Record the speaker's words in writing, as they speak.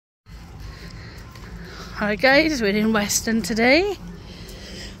Alright guys, we're in Weston today.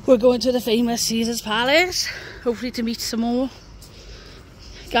 We're going to the famous Caesar's Palace, hopefully to meet some more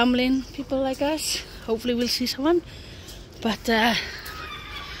gambling people like us. Hopefully we'll see someone, but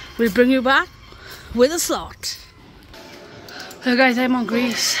we'll bring you back with a slot. So guys, I'm on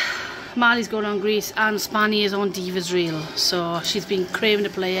Greece. Marley's going on Greece and Spanny is on Divas Reel, so she's been craving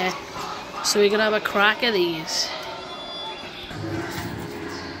to play it. So we're gonna have a crack at these.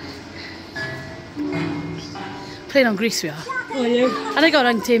 Playing on Greece we are. Oh, you? And I got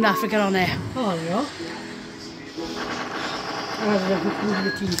on Team Africa on there. Oh, there you are.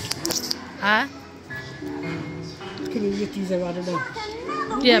 Huh? Communities are added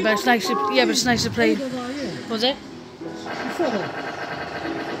now. Yeah, but it's nice to play. Was it?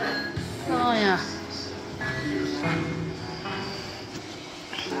 Oh yeah.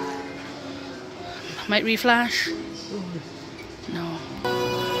 Might reflash? No.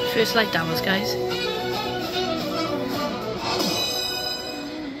 First light downwards, guys.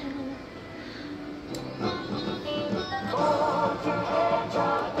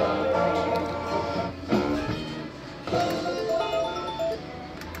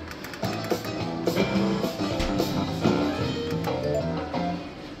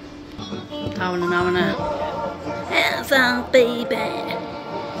 Having a hands out, baby.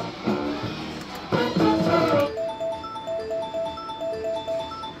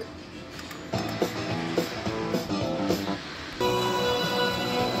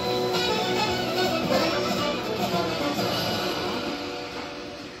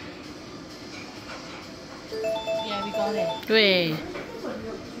 Yeah, we got it. Wait.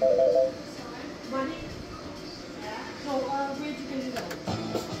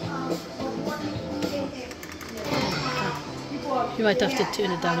 You might have to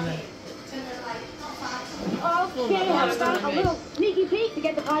turn it down a bit. Okay, a little sneaky peek to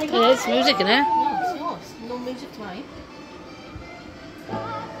get the party going. There's music in there. No, it's not. No music tonight.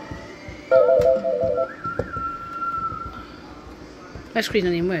 My screen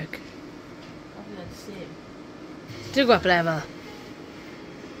doesn't even work. I think that's the same. Do go up a level.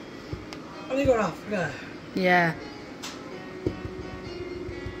 Have you got off? Yeah. Yeah.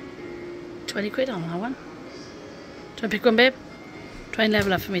 20 quid on that one. Do you want to pick one, babe? Try and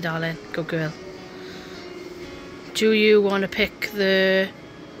level up for me, darling. Good girl. Do you want to pick the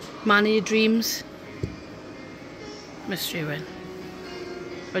Man of Your Dreams? Mystery win.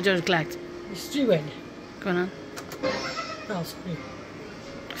 Or do you want to collect? Mystery win. Go on. Oh, sorry.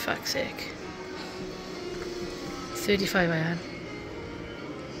 For fuck's sake. 35 I had.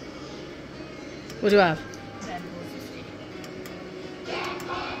 What do I have? 10.50.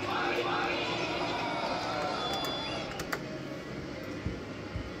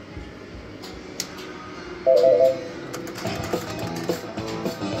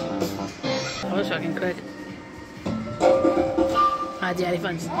 That was fucking quick. I had the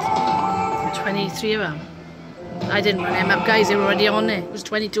elephants. 23 of them. I didn't run them up, guys, they were already on there. It was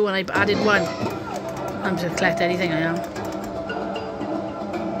 22 and I added one. I'm just collect anything I am.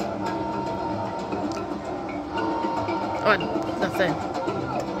 Oh, nothing.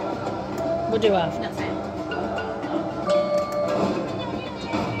 What do you have? Nothing.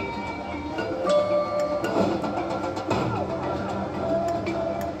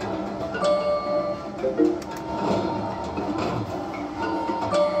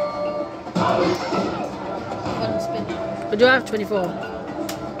 One spin. What do you have? 24.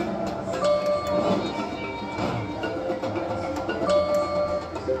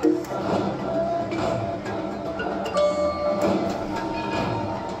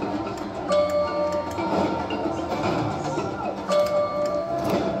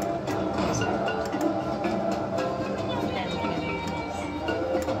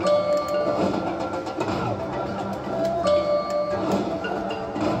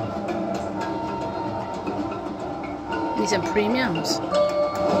 Need some premiums.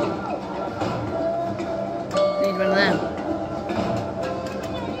 Need one of them.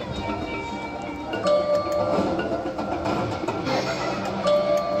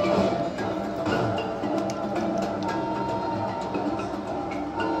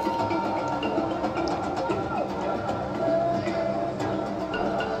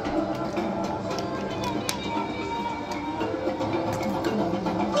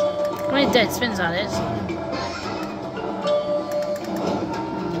 How many dead spins are there?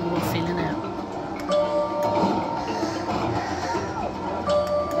 Feeling it.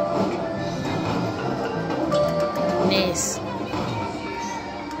 Nice.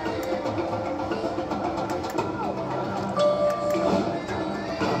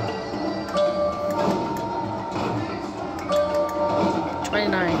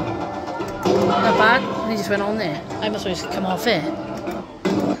 Not bad. He just went on there. I must have just come off it.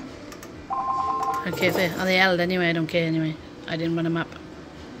 Okay, if they, are they held anyway? I don't care anyway. I didn't run them up.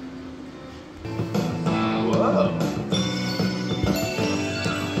 Whoa.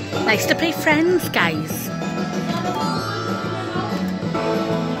 Nice to play friends, guys.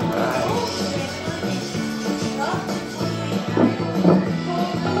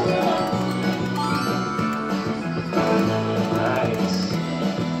 Nice.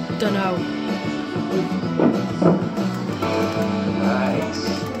 Dunno. Nice.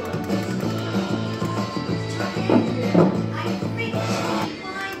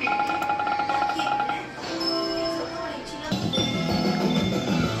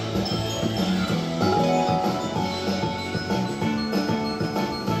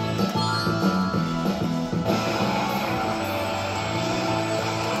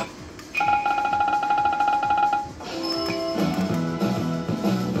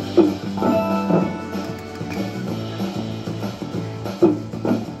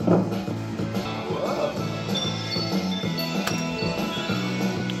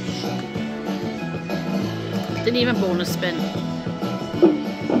 Didn't even bonus spin.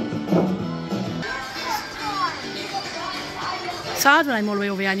 It's hard when I'm all the way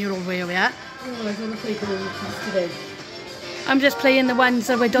over here and you're all the way over here. Oh, I want to play for all today. I'm just playing the ones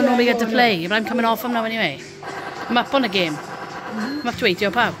that we don't normally get to play, but I'm coming off them now anyway. I'm up on a game. I'm up to 80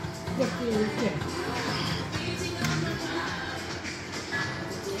 or pow.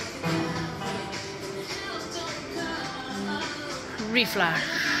 Reflash.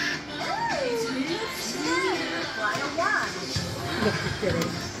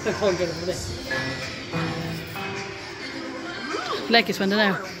 I can't get over this. Like this one, don't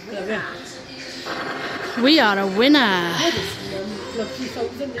know. We are a winner.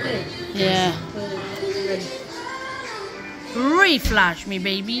 Yeah. Reflash me,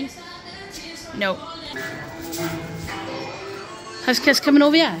 baby. No. How's Kiss coming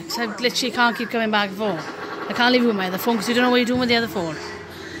over here? Because I literally can't keep coming back and forth. I can't leave you with my other phone because you don't know what you're doing with the other phone.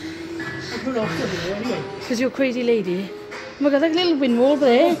 Because you're a crazy lady. Oh my god, like a little windmill over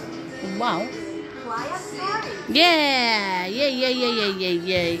there. Wow. Yeah! Yay, yay, yay, yay, yay,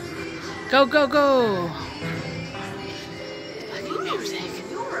 yay. Go, go, go! Bloody music.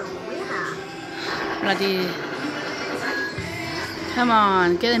 Bloody... Come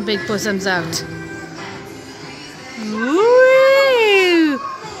on, get them big bosoms out. Woo!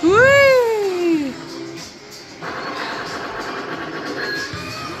 Woo!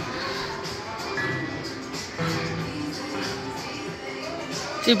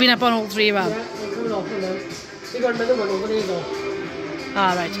 So you've been up on all three of them? Yeah, I'm coming off them now. We got another one over there though.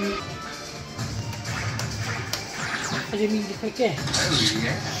 Ah, right. I didn't mean to pick it. Oh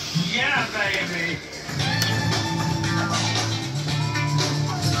yeah. Yeah, baby.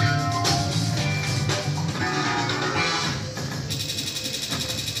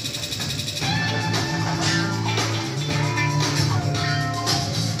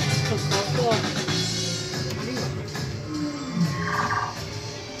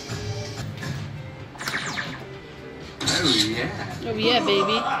 Oh yeah. Oh yeah,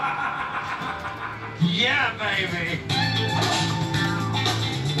 baby. Yeah, baby.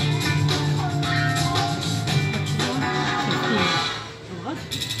 What?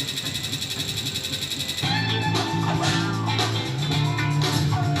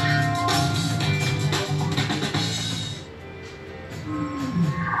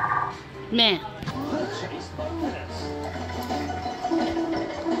 Man.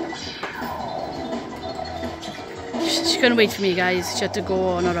 She's gonna wait for me, guys. She had to go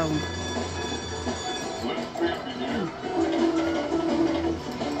on her own.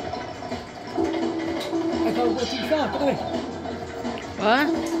 I can't go too far, can I? What?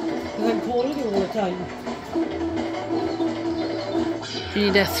 Because I'm calling you all the time. You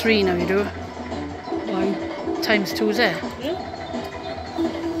need a 3 now, you do. Why? Times 2 is there. Yeah?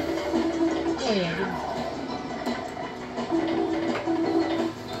 Oh yeah, I didn't.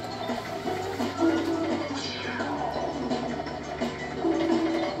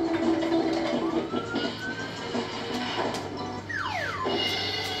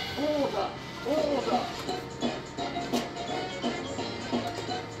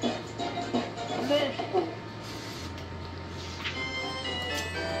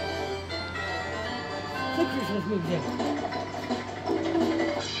 Christmas music.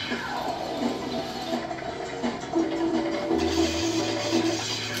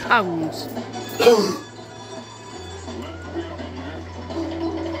 Pounds.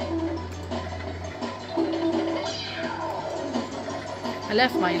 I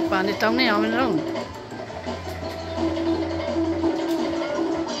left my bandit down there on my own.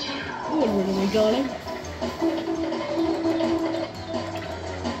 Oh, taller than me, darling.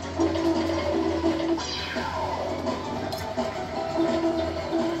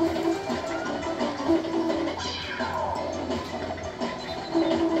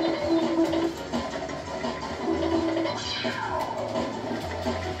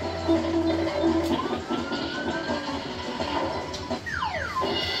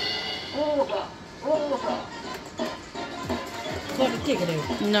 Can't you take it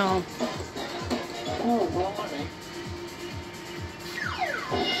out? No.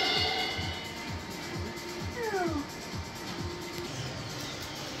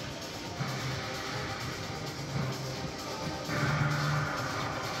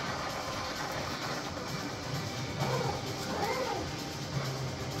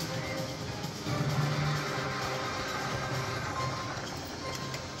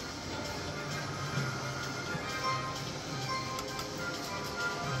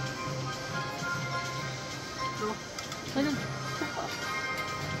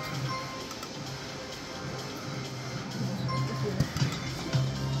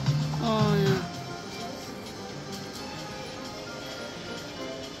 Oh yeah.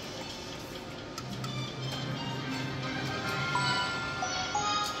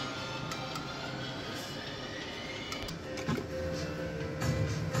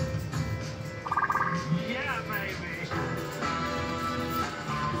 Yeah, baby.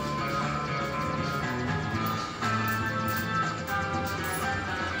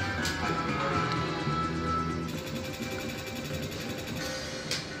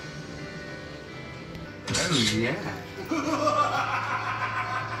 Oh, yeah.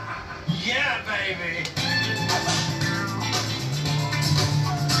 Yeah, baby.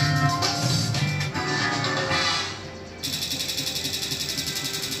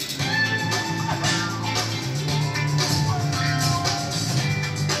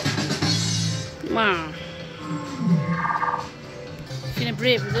 Wow. Feeling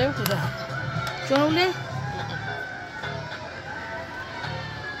brave with you? Do you want to hold it?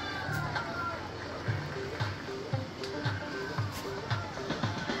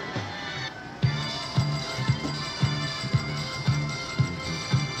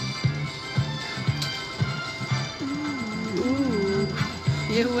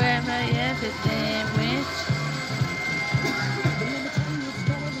 You wear my everything with.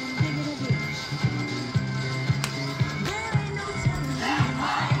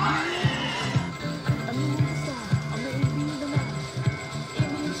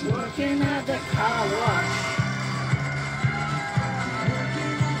 Working at the car wash.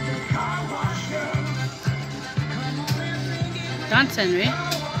 Dance, Henry.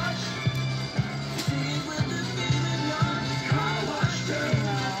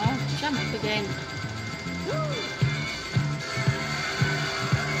 Jump again.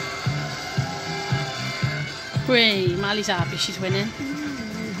 Great, Molly's happy she's winning.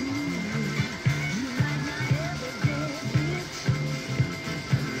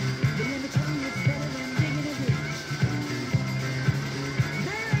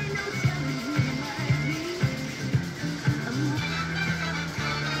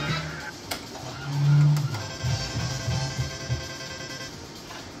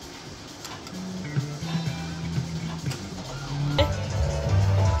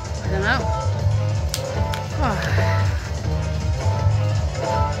 I don't know. Oh.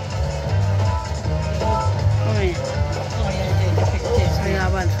 Oh yeah. Oh yeah, I did. I picked this. I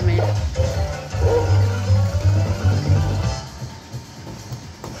got one for me.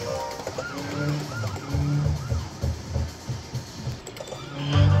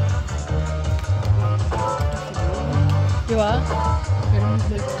 You are?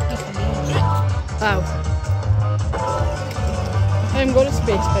 Oh. I haven't got a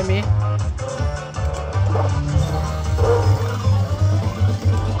space by me.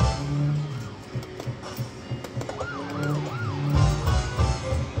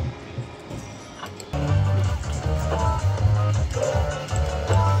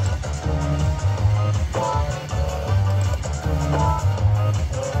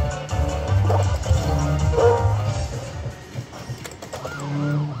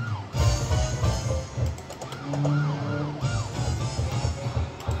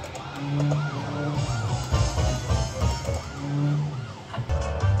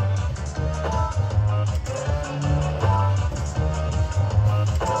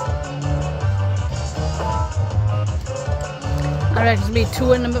 I reckon it's me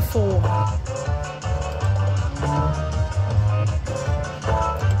 2 and number 4.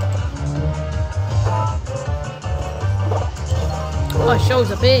 Oh, it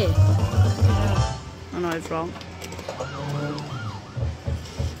shows up here. I know it's wrong.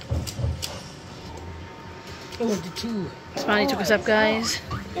 I wanted two. Spanny took us up, guys.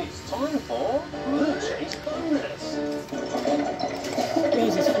 It's time for the Chase Bonus.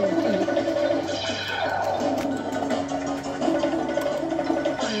 Yours is 14.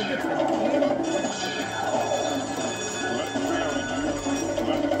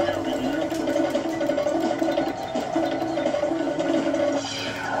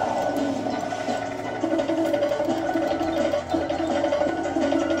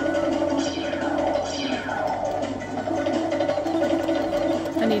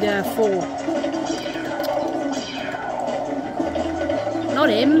 I need a 4. Not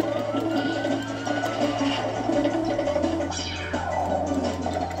him.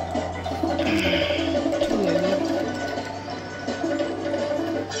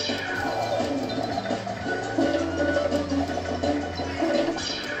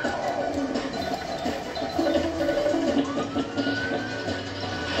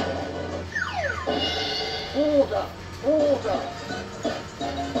 Order! Order!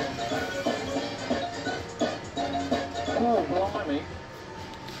 Oh, blimey.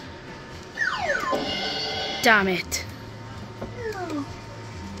 Damn it.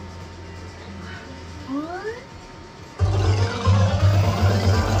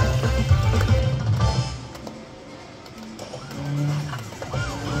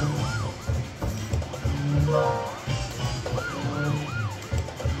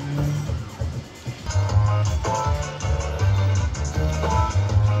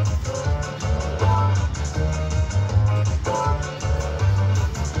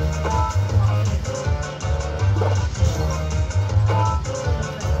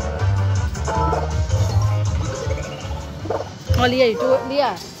 Oh, Leah, you do it.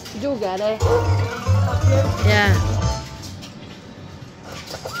 Leah, you do get it. Yeah.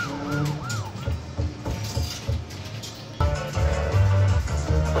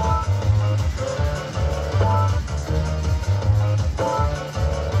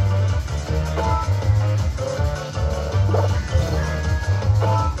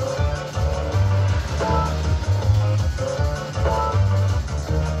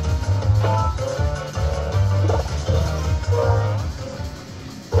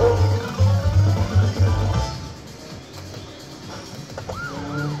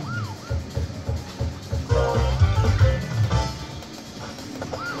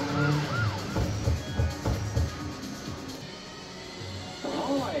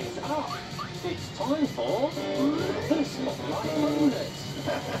 Eyes up! It's time for the Spotlight Bonus.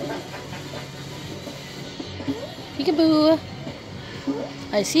 Peekaboo.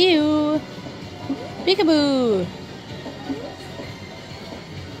 I see you. Peekaboo.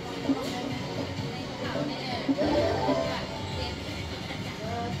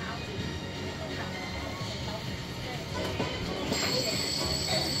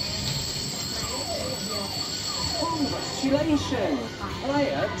 Congratulations!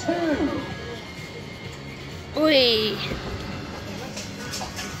 Player 2! Oi.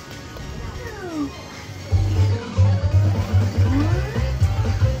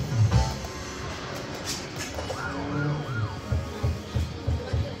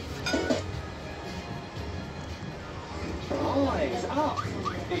 Eyes up!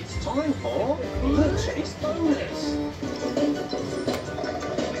 It's time for the Chase Bonus.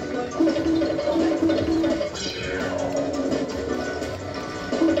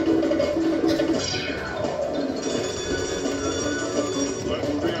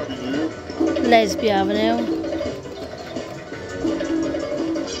 Lesbian Avenue.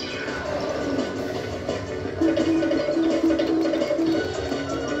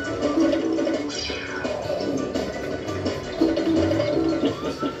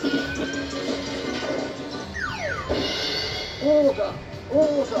 Order!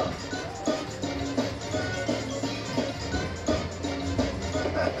 Order!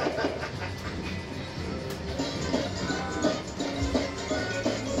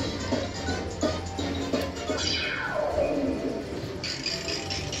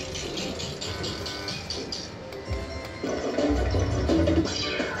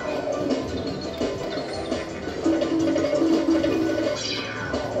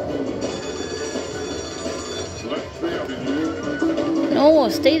 No,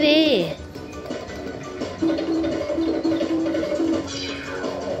 stay there.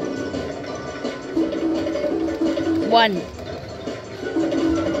 One.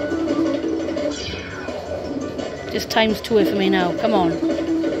 Just times 2 it for me now. Come on.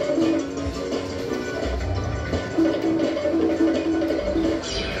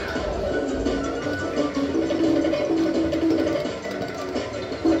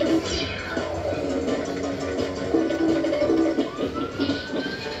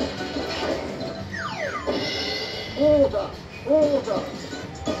 Order! Order!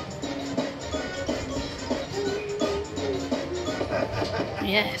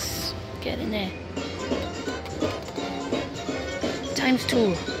 Yes, get in there. Times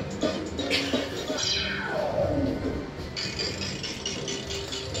 2.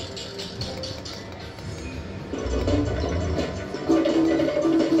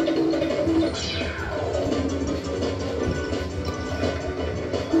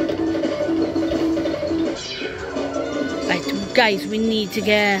 Right, guys, we need to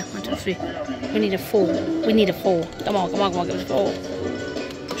get 1, 2, 3. We need a 4. We need a 4. Come on, come on, come on, give us 4.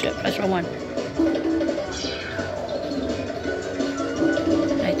 Shit, press wrong one.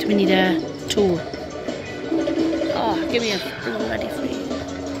 Right, we need a 2. Oh, give me a bloody 3.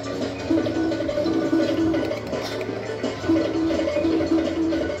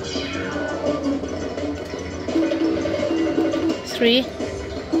 3.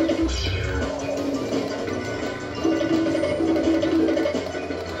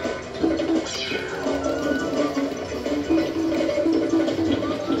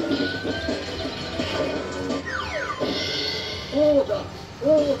 Order!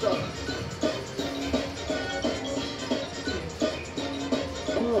 Order!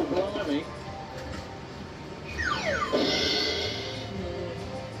 Oh, blimey.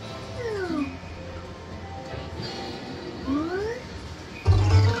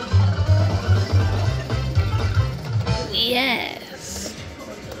 Yes.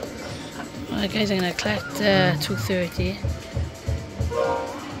 Alright guys, I'm gonna collect 230.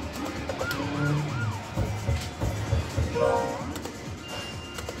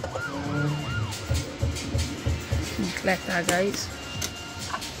 Collect that, guys.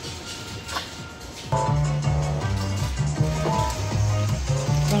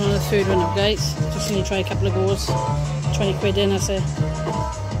 One on the third one up, guys. Just gonna try a couple of goes. 20 quid in, that's it.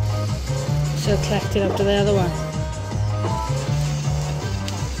 So collect it up to the other one.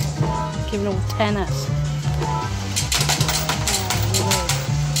 Giving all tennis.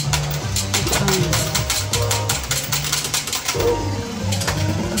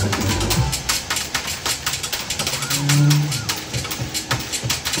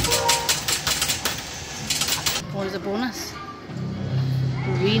 What is the bonus?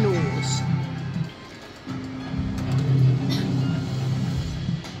 Renos.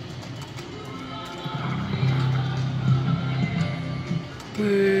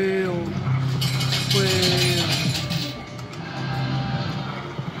 Well.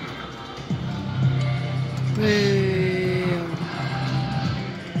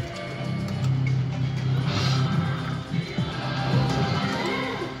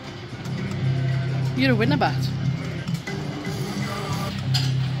 You're a winner, bat.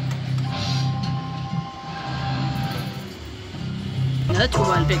 Another 2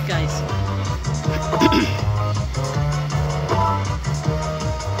 wild big, guys.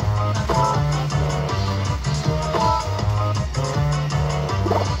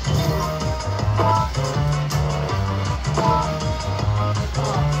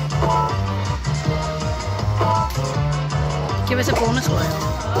 Give us a bonus one.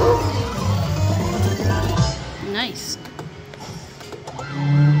 Nice.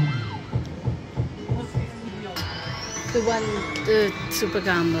 The super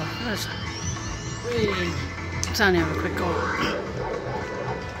gamble. Let's only have a quick go.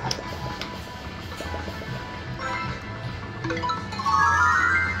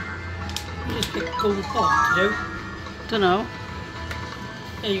 You just pick gold pot, you know? Don't know.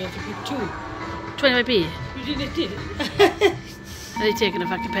 Yeah, you have to pick 2. 25p. You did it. Are they taking a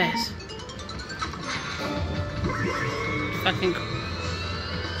fucking piss? Fucking.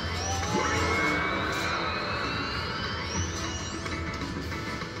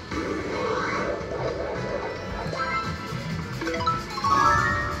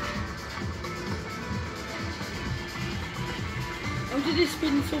 How did it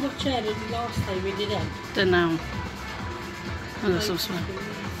spin so much air the last time we did it? Don't know. Oh, that's so small. You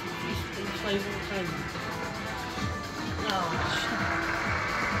spin 5 more times. Oh, shit.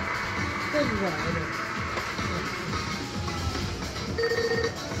 Doesn't work, I know.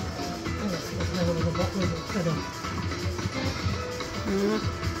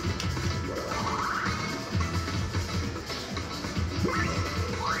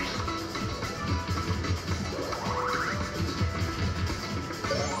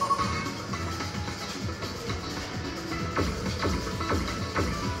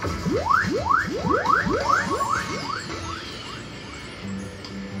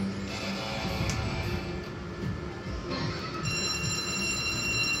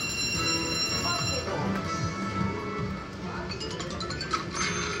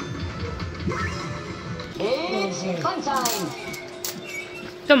 It's fun time.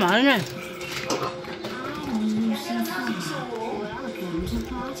 Come on, innit?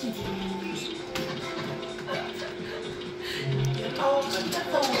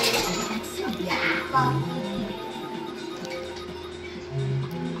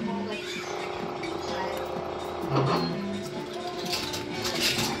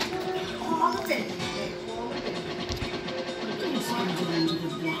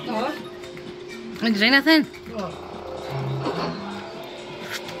 Did you say nothing?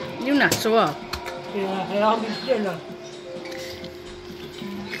 You nuts or what? Yeah, I always dinner.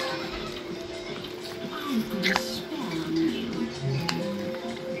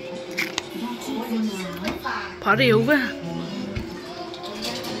 Party over.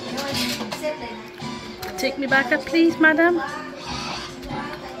 Take me back up, please, madam.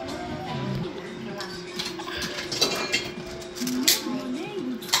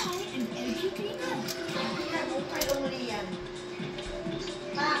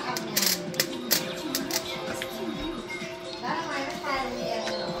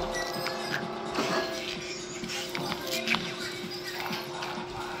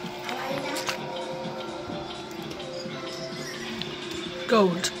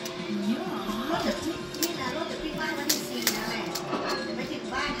 Gold.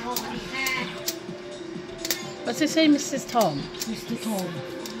 What's it say, Mrs. Tom? Mr. Tom.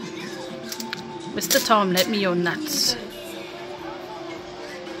 Mr. Tom, let me your nuts.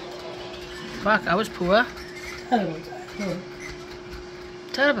 Fuck, I was poor. Terrible. No.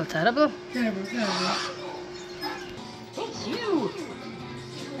 Terrible, terrible. Terrible, terrible. It's you.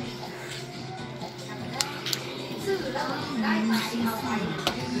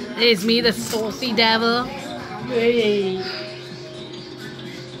 It's me, the saucy devil. Hey.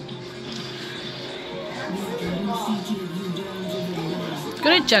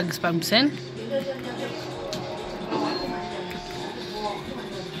 Good at jugs bouncing.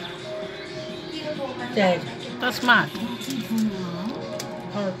 Dead. That's mad.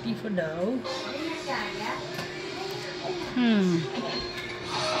 Party for now.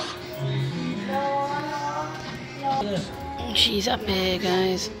 She's up here,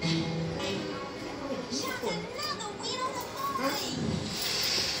 guys.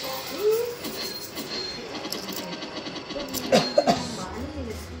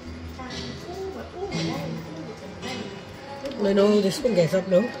 I know this one gets up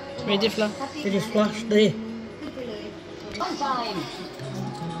now. Ready, Flo? They just flashed there. Fun time.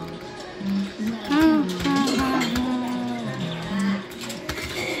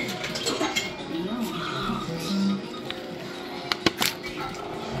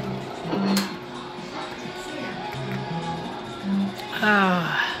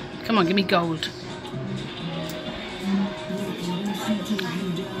 Ah, come on, give me gold.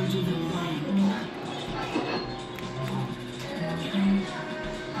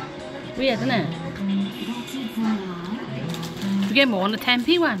 Weird, isn't it? We get more on the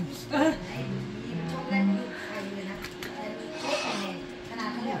 10p ones.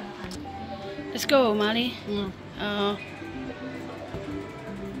 Let's go, Molly. Oh.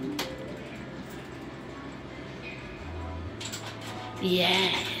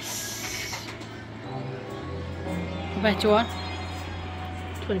 Yes. I bet you what?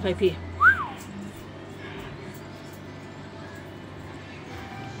 25p.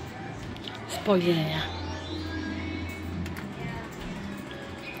 Spoiling it, yeah.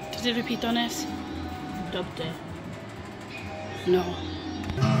 Does it repeat on this? Dubbed it. No.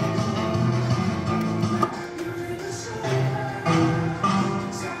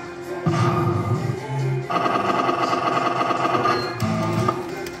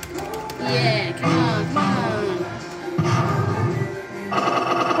 Yeah, come on, come on.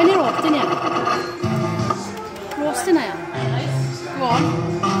 When you're off, didn't you? Lost in it. Go on.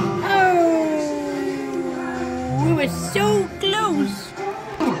 Oh, we were so close.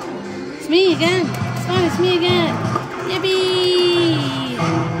 It's me again. It's fine, it's me again. Yippee!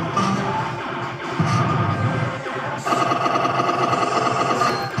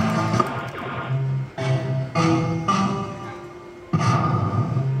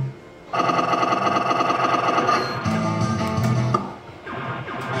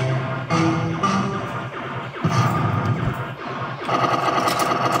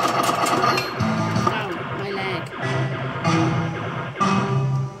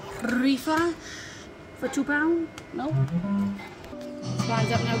 Refund for £2? No.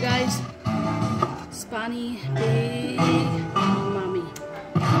 Span's up now, guys. Spanny, big mommy.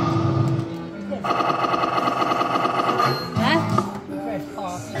 Huh? Wait.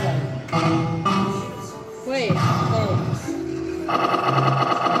 Oh, yeah.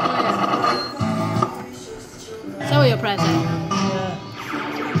 present. Yeah.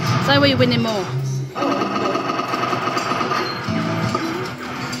 Is that where you're winning more?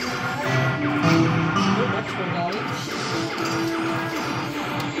 Next one, darling.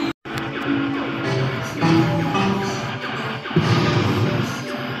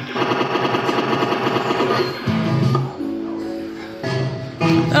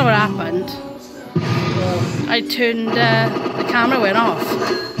 I don't know what happened. I turned the camera went off.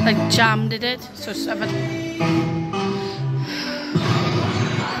 Like jammed it. So I've had...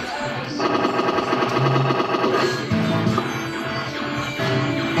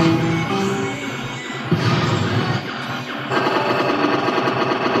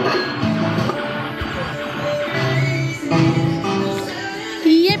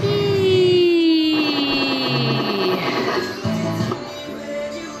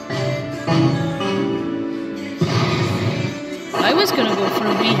 I was gonna go for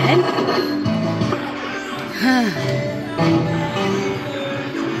a weekend.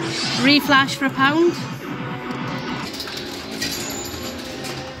 Reflash for £1.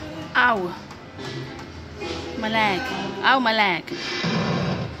 Ow. My leg. Ow, my leg.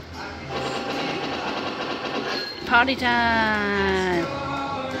 Party time.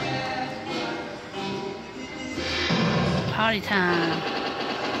 Party time.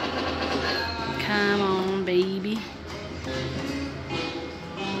 Come on, baby.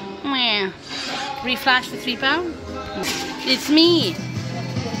 Reflash for £3. It's me.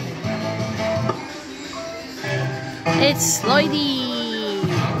 It's Lloydie.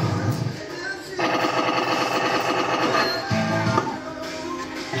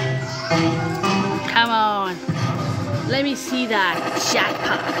 Come on. Let me see that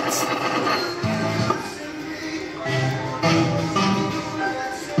jackpot.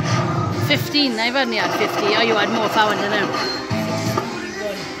 £15. I've only had 50. Oh, you had more power than him.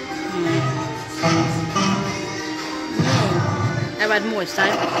 I've had more this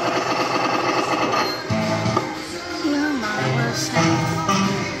time. Your mama was sad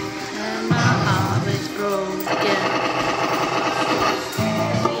and my heart is broken.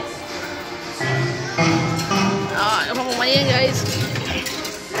 Oh, I'm on my ear, guys.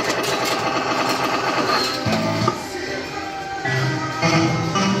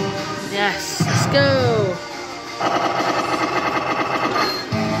 Yes, let's go.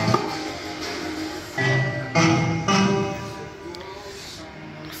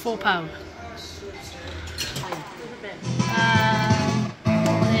 £4.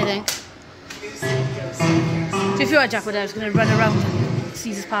 What do you think? If you had jackpot, I was going to run around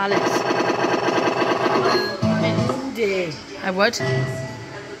Caesar's Palace. I would.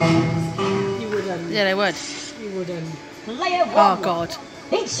 You wouldn't. Yeah, I would. You wouldn't. Oh God.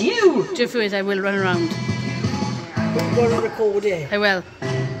 It's you! If you I will run around. We're going to record it. I will.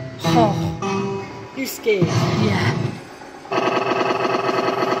 Oh, You scared? yeah.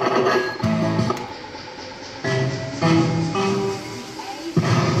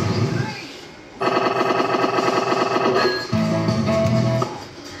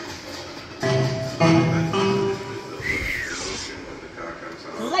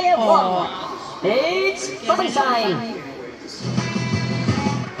 Layer one. It's bubble time.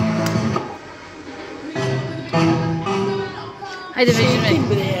 High division, Shaking mate.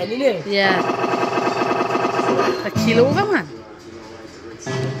 with the head, innit? Yeah. A kilo over, man.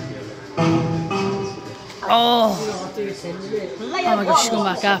 Oh. Layer Oh my gosh, she's one.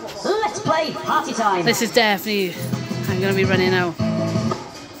 going back up. Let's play party time. This is definitely, I'm going to be running out.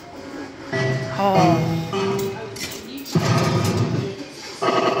 Oh.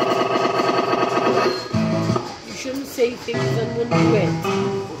 You shouldn't say things and wouldn't do it.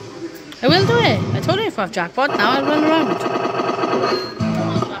 I will do it. I told you if I have jackpot, now I'll run around.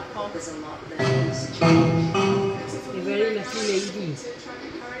 You're very lucky lady.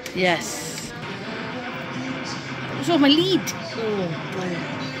 Yes. What's wrong with my lead? Oh,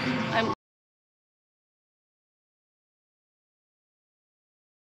 I'm...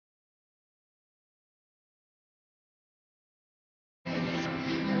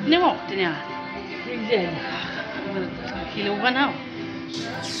 You know what, didn't you? breathe in. I'm going to kilo over now.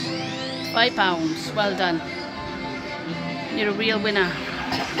 £5. Well done. You're a real winner.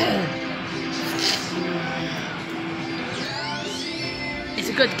 It's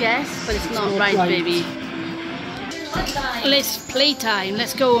a good guess, but it's not right, baby. Let's play time.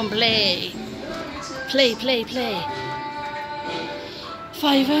 Let's go and play. Play, play, play.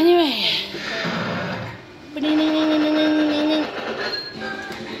 5 anyway.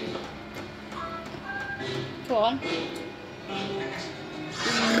 Go on.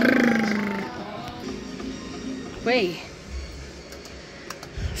 Wait.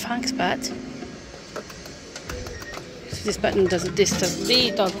 Thanks, Pat. This button doesn't. This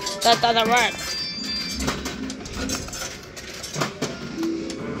doesn't. That doesn't work.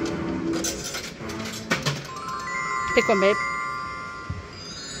 Pick one, babe.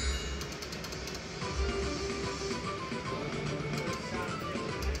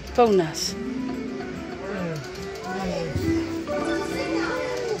 Bonus.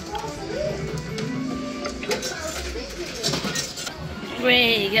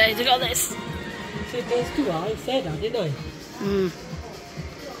 Wait, guys, I got this. So there's two, I said that, didn't I?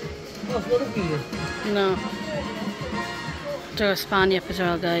 That's not a beer. No. Throw a span up as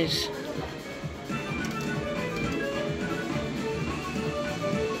well, guys.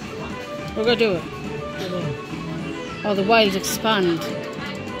 We're gonna do it. Oh, the wilds expand.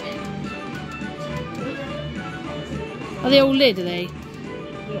 Are they all lid, are they?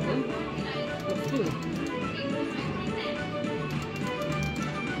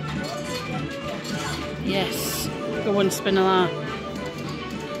 Yes. Got one spin of that.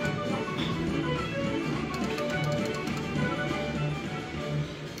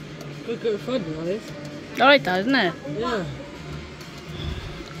 Good fun, that is. Alright, that, isn't it? Yeah.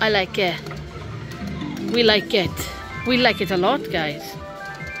 I like it. We like it. We like it a lot, guys.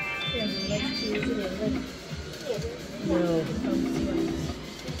 No.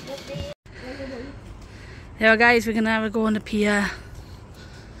 There, guys, we're gonna have a go on the pier.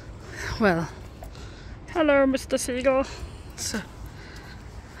 Well, hello, Mr. Seagull. So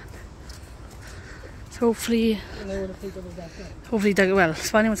hopefully, well,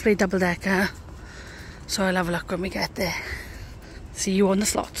 Spanny wants to play double decker. So I'll have a look when we get there. See you on the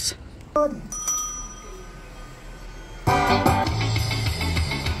slots.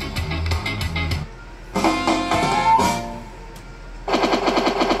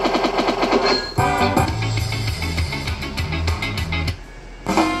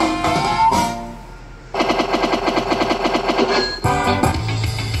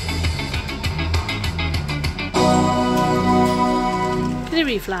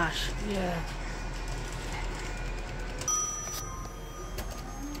 Flash. Yeah.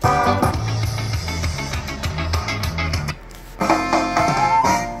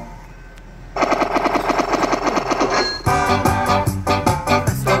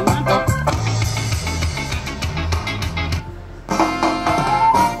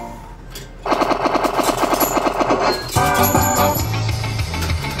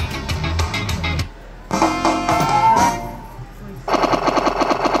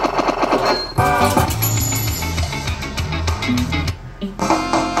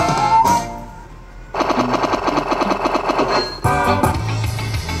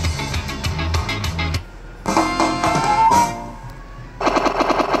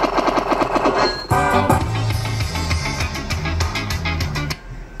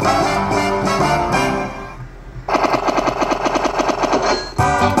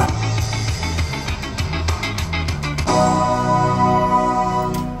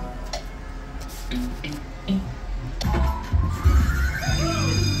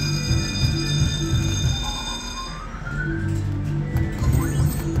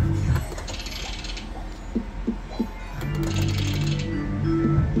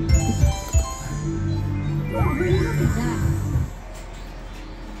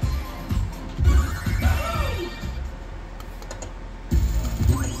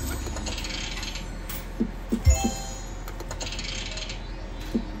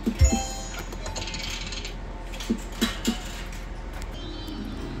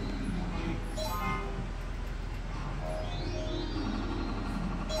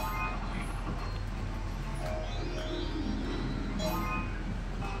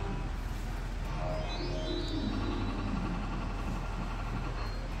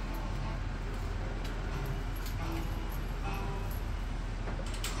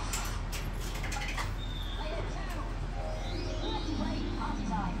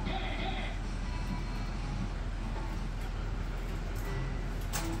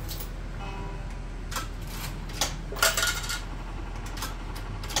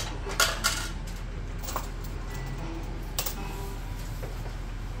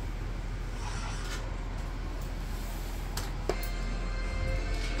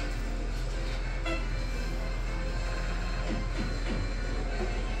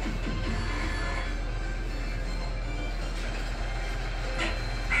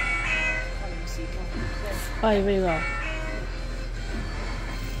 Oh, here we go.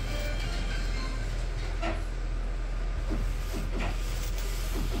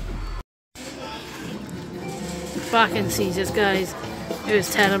 Back in Caesars, guys. It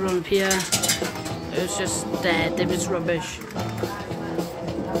was terrible on the pier. It was just dead. It was rubbish.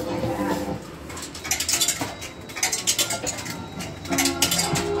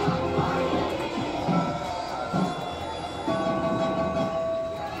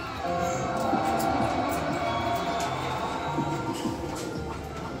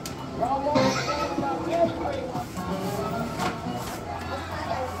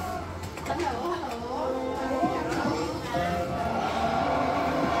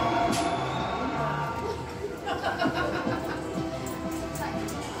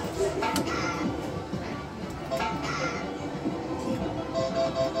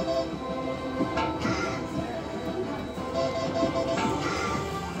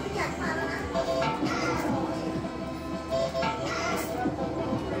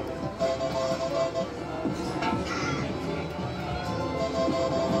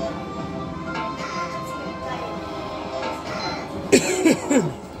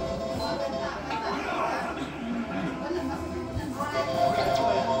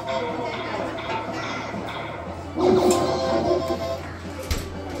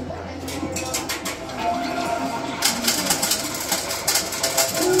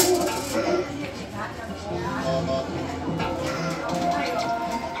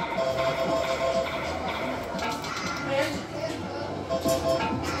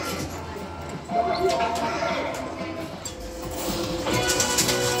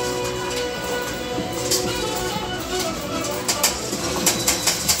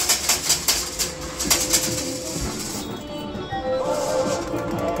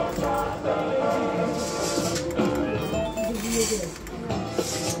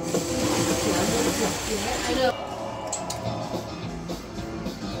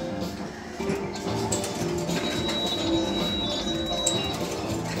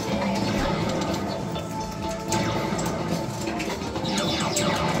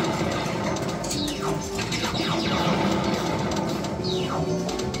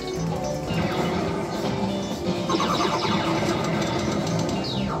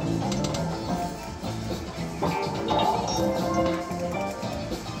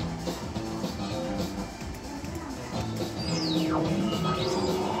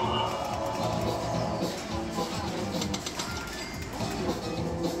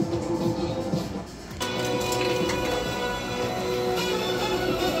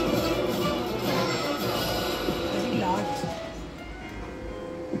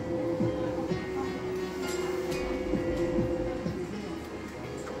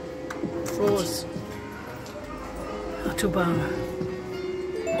 Froze. Not too bad.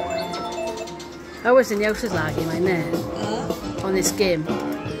 I was in the house is laggy, mine there. On this game.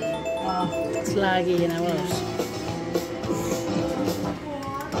 It's laggy in our house.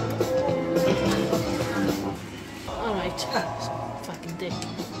 Alright. Fucking dick.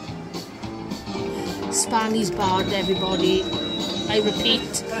 Spanny's bad, everybody. I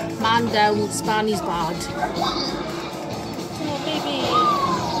repeat, man down, Spanny's bad. Oh, baby.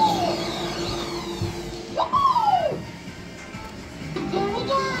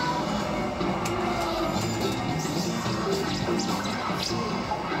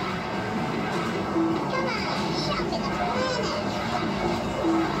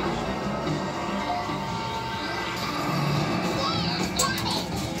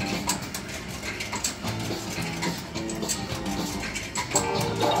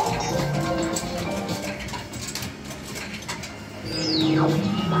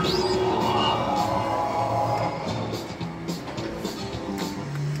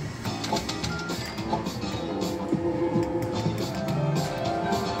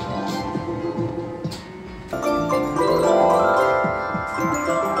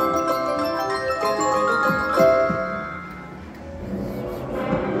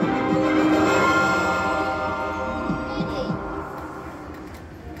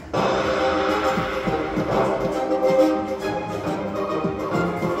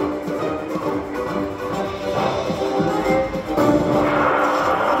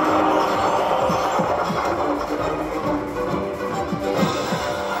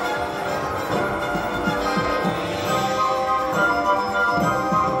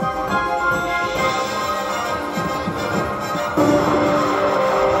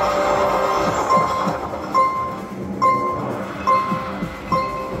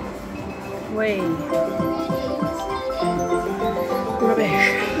 Rubbish.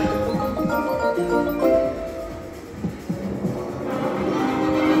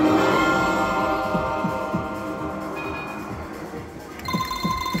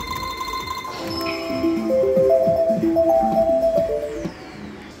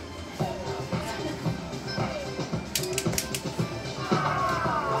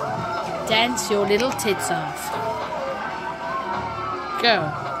 Dance your little tits off.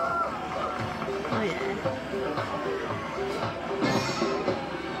 Go. Oh yeah.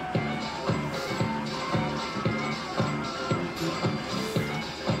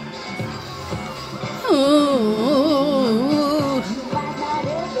 Ooh.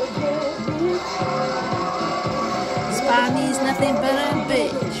 Spanny's nothing but a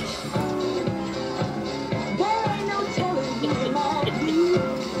bitch.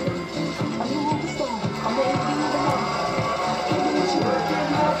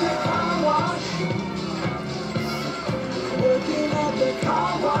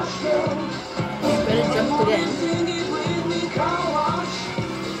 You better jump again.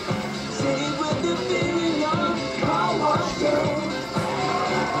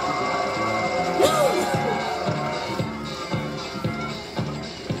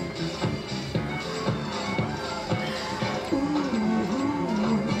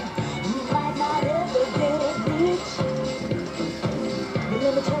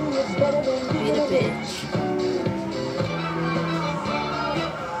 Being a bitch.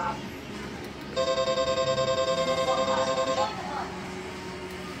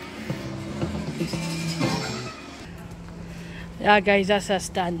 Yeah guys, that's us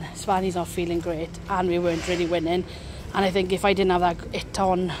done. Spanny's not feeling great and we weren't really winning, and I think if I didn't have that hit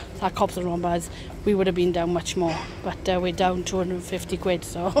on that cops and rombas, we would have been down much more, but we're down 250 quid,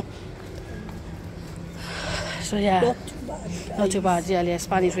 so yeah, not too bad. Yeah,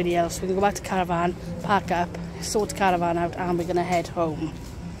 Spanny's really ill, so we can go back to caravan, pack up, sort the caravan out, and we're gonna head home.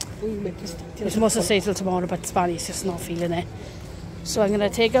 We're supposed to stay till tomorrow, but Spanny's just not feeling it, so I'm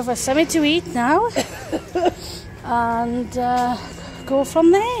gonna take her for something to eat now and go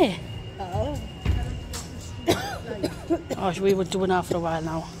from there. Oh, we were doing that for a while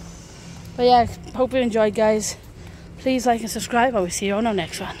now. But yeah, hope you enjoyed, guys. Please like and subscribe, and we'll see you on our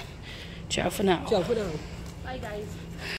next one. Ciao for now. Ciao for now. Bye guys.